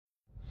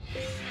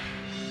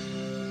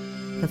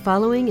The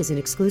following is an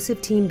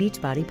exclusive Team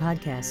Beachbody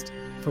podcast.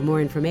 For more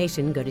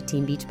information, go to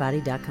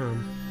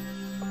teambeachbody.com.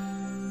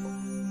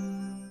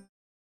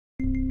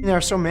 There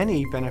are so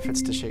many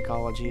benefits to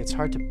Shakeology, it's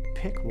hard to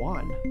pick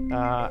one.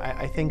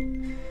 I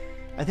think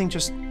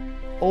just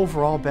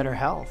overall better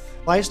health.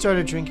 I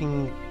started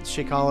drinking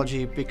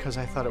Shakeology because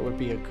I thought it would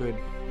be a good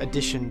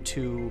addition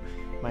to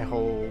my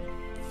whole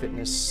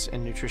fitness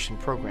and nutrition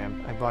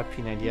program. I bought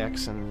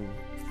P90X and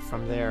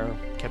from there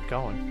kept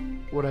going.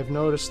 What I've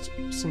noticed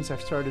since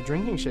I've started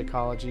drinking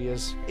Shakeology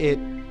is it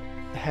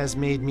has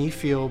made me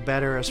feel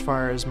better as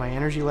far as my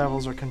energy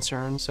levels are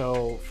concerned.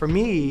 So for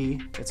me,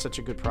 it's such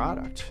a good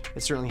product.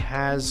 It certainly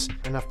has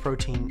enough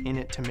protein in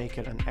it to make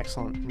it an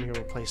excellent meal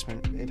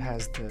replacement. It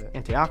has the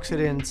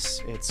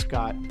antioxidants, it's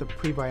got the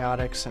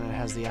prebiotics, and it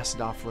has the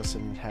acidophilus,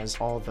 and it has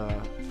all the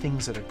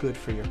things that are good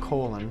for your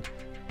colon.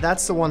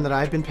 That's the one that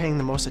I've been paying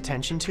the most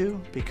attention to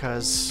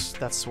because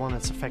that's the one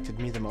that's affected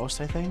me the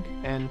most, I think.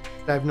 And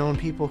I've known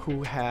people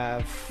who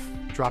have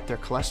dropped their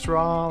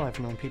cholesterol. I've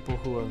known people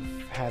who have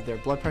had their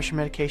blood pressure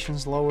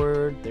medications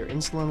lowered, their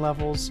insulin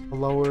levels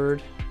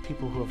lowered,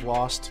 people who have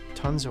lost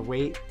tons of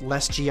weight,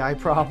 less GI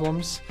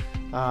problems,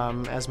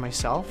 as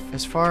myself.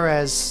 As far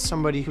as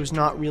somebody who's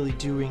not really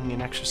doing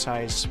an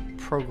exercise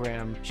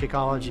program,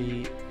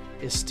 Shakeology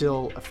is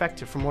still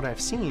effective from what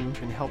I've seen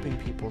in helping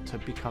people to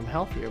become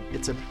healthier.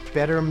 It's a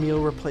better meal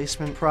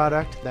replacement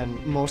product than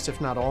most, if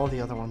not all,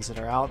 the other ones that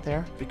are out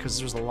there because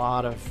there's a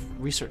lot of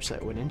research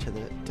that went into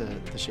the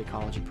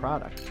Shakeology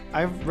product.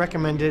 I've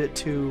recommended it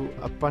to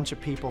a bunch of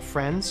people,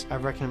 friends.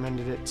 I've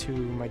recommended it to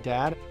my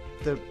dad.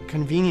 The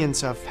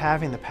convenience of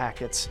having the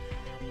packets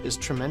is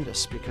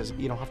tremendous because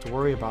you don't have to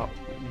worry about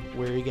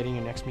where you're getting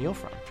your next meal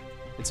from.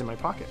 It's in my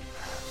pocket.